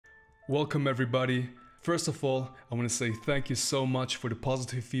Welcome everybody. First of all, I want to say thank you so much for the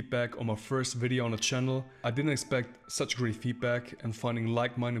positive feedback on my first video on the channel. I didn't expect such great feedback, and finding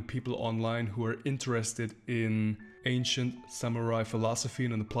like-minded people online who are interested in ancient samurai philosophy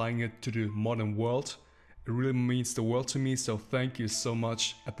and applying it to the modern world, it really means the world to me, so thank you so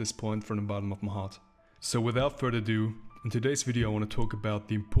much at this point from the bottom of my heart. So without further ado, in today's video I want to talk about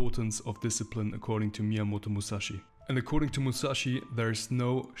the importance of discipline according to Miyamoto Musashi. And according to Musashi, there is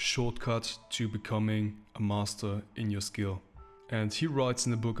no shortcut to becoming a master in your skill. And he writes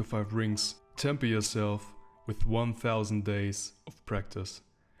in the Book of Five Rings, temper yourself with 1000 days of practice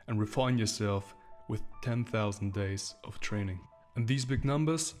and refine yourself with 10,000 days of training. And these big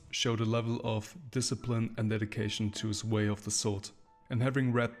numbers show the level of discipline and dedication to his way of the sword. And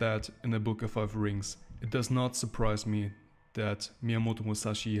having read that in the Book of Five Rings, it does not surprise me that Miyamoto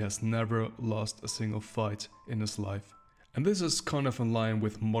Musashi has never lost a single fight in his life. And this is kind of in line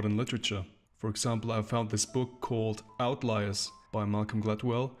with modern literature. For example, I found this book called Outliers by Malcolm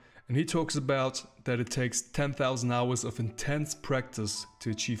Gladwell, and he talks about that it takes 10,000 hours of intense practice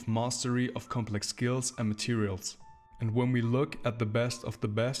to achieve mastery of complex skills and materials. And when we look at the best of the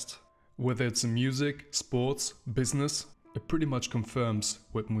best, whether it's in music, sports, business, it pretty much confirms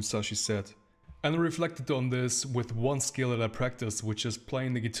what Musashi said. And I reflected on this with one skill that I practice, which is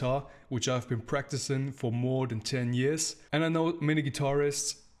playing the guitar, which I've been practicing for more than 10 years. And I know many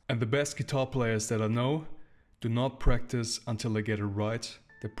guitarists, and the best guitar players that I know do not practice until they get it right.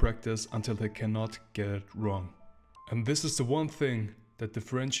 They practice until they cannot get it wrong. And this is the one thing that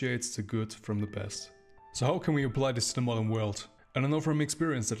differentiates the good from the best. So how can we apply this to the modern world? And I know from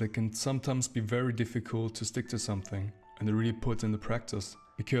experience that it can sometimes be very difficult to stick to something and to really put in the practice.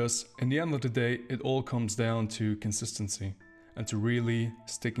 Because in the end of the day, it all comes down to consistency and to really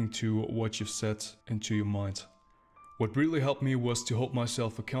sticking to what you've set into your mind. What really helped me was to hold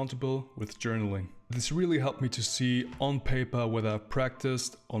myself accountable with journaling. This really helped me to see on paper whether I've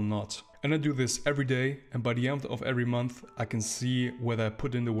practiced or not. And I do this every day, and by the end of every month I can see whether I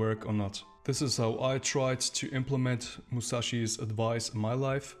put in the work or not. This is how I tried to implement Musashi's advice in my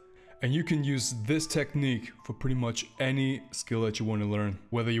life. And you can use this technique for pretty much any skill that you want to learn.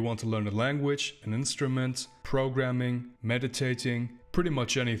 Whether you want to learn a language, an instrument, programming, meditating, pretty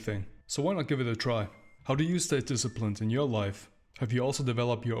much anything. So why not give it a try? How do you stay disciplined in your life? Have you also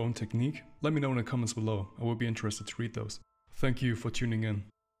developed your own technique? Let me know in the comments below. I would be interested to read those. Thank you for tuning in.